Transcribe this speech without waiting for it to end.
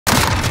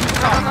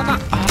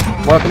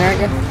Working at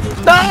you?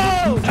 No!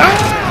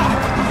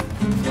 Ah!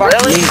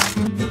 Really?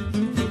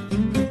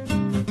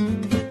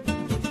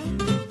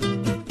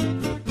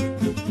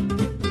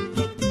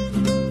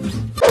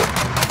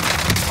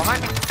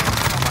 Behind me.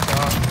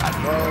 Oh my god.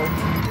 Bro.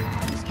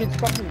 This kid's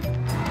fucking...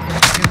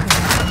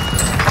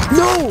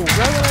 No!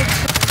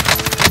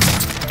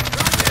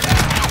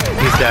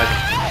 He's dead.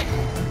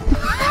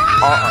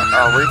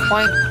 Are we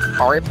playing?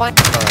 Are we playing?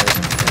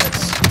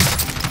 It's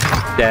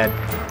dead.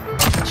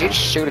 Did you just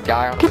shoot a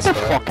guy on Get the the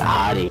fuck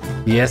out of here.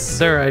 Yes,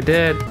 sir, I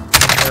did.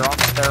 They're on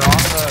the...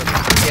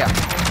 Yeah.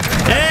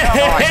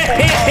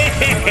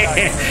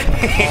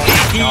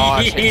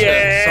 Gosh, it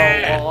took so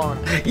long.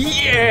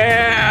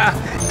 Yeah!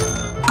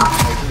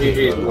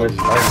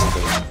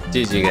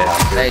 GG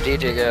guys. Hey,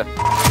 GG, good.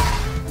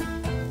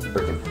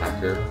 Freaking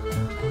hacker.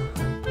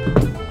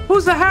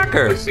 Who's the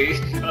hacker? See?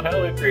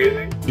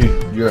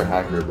 You're a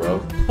hacker, bro.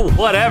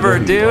 Whatever,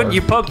 You dude. are.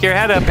 You poke your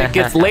head up, it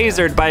gets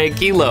lasered by a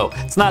kilo.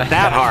 It's not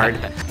that hard.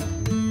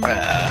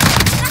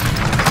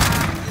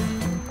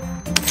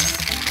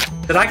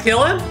 Did I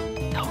kill him?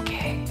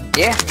 Okay.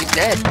 Yeah, he's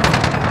dead.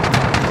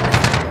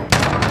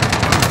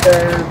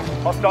 Stairs.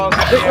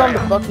 Just on the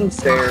fucking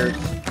stairs.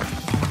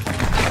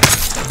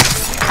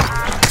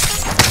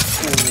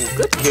 Ooh,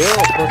 good kill,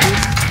 Cookie.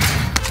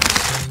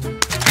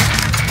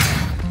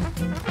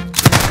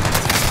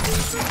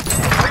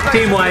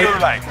 Team wipe.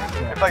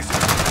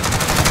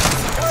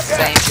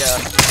 Same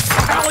guy.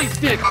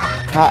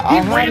 I had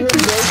him,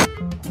 bro.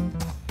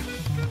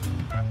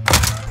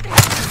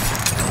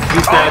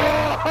 He's dead.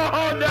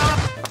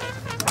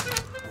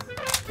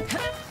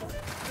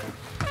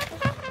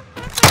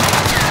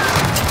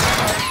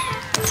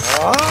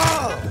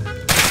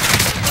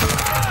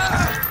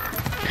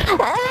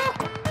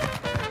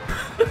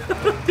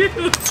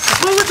 Dude,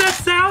 what was that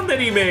sound that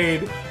he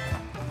made?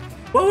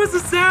 What was the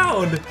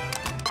sound?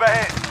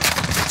 Overhead.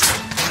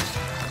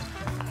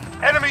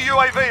 Enemy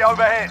UAV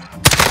overhead.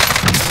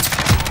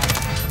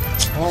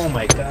 Oh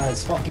my god,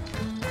 it's fucking...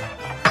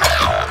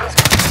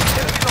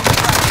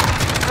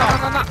 No.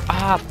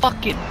 Ah,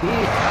 fucking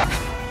bitch.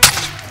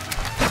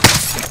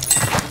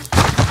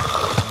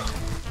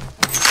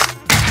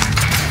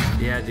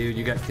 Yeah, dude,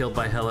 you got killed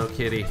by Hello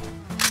Kitty. All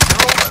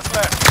that's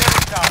left. Get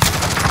it done.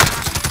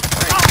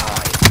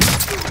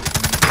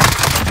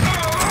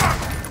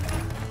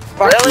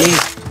 Really?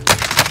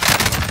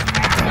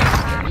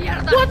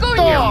 What the?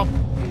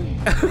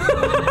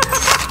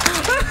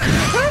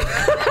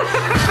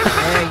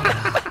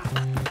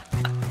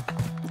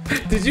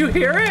 Did you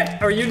hear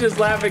it? Or are you just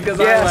laughing because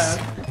Yes.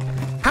 I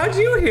laughed? How'd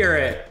you hear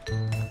it?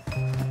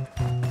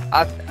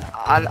 I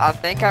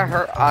think I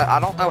heard. I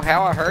don't know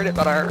how I heard it,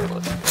 but I heard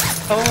it.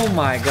 Oh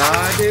my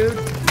god, dude.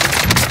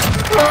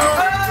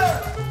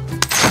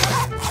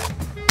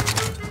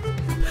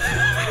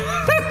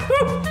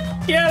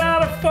 Get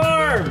out of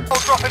farm! All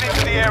dropping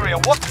into the area.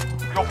 What?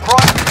 Your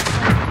price?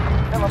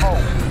 Kill them all.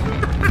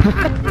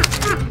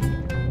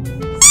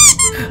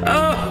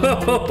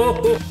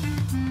 Oh!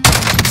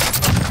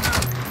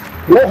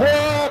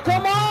 Whoa,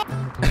 come on!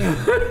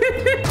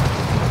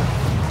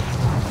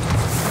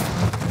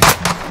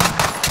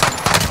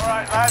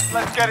 Alright, lads,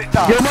 let's get it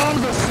done. Your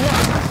mom's a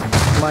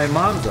slut! My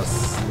mom's a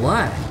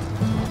slut.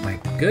 Oh my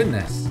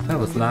goodness. That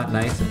was not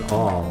nice at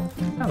all.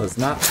 That was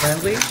not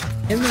friendly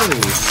in the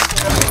least.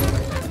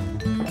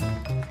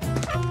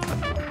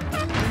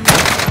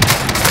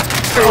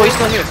 Oh, he's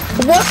still here.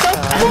 What the fuck?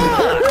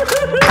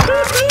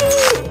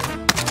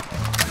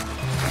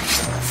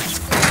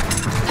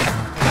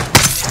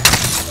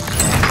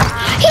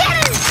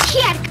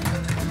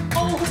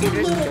 Oh, it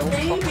was a little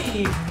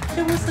baby.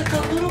 It was like a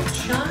little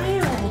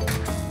child.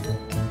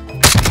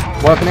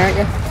 Working at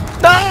you?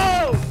 No!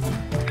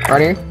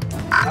 Right here?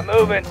 I'm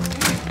moving.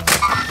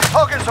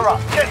 Targets are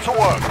up. Get to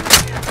work.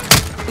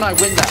 How don't I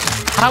win that?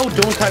 How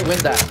don't I win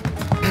that?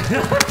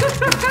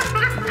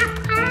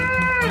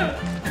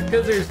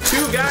 Because there's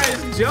two guys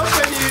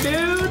jumping you,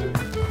 dude.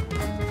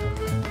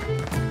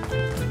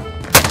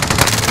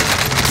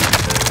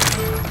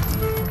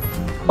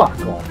 Fuck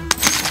off.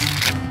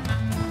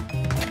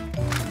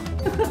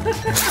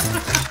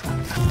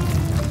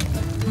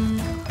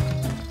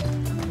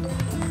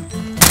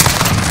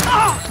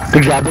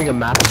 Good job being a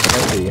massive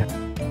trophy.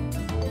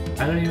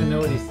 I don't even know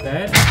what he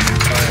said.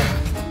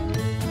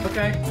 But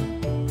okay.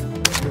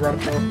 You run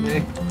up with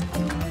me.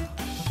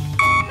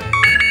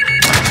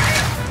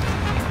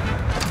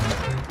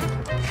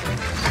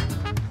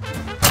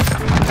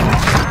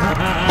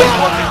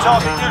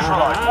 Target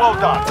neutralized. Well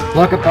done.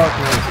 Look at both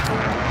ways.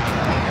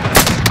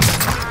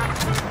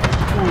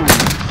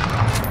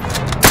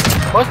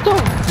 What the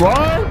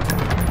fuck?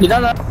 You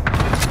know that?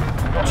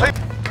 Your team.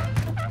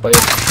 Wait.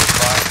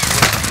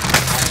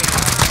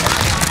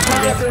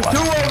 There's two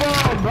of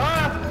them,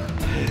 bruh!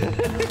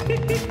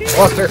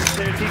 Cluster.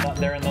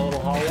 They're in the little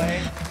hallway.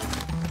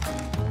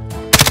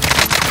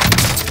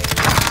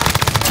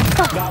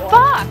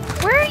 Fuck!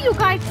 Where are you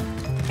guys?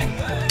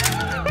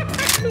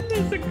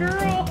 There's a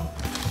girl.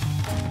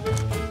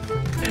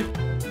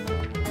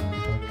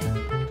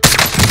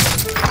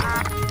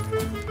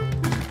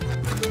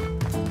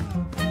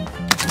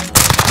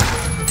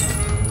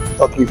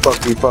 Fuck you,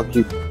 fuck you, fuck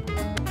you.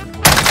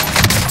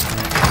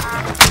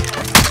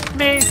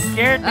 Me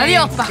scared me.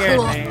 Adios, Scared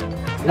Paco. me.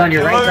 He's on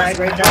your right side,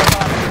 right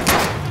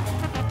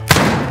side.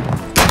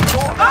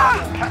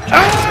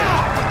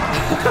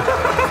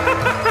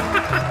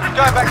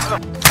 Going back to the...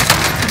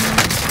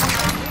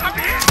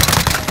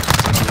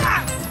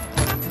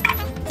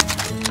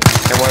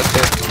 There was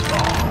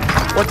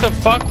it. What the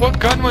fuck? What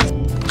gun was...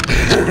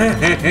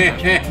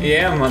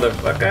 Yeah,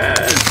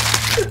 motherfuckers.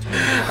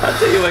 I'll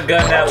tell you what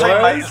gun that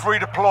Teammate is was.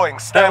 redeploying.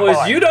 That Stand was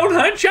by. You Don't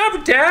Hunt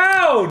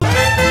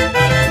Choppertown!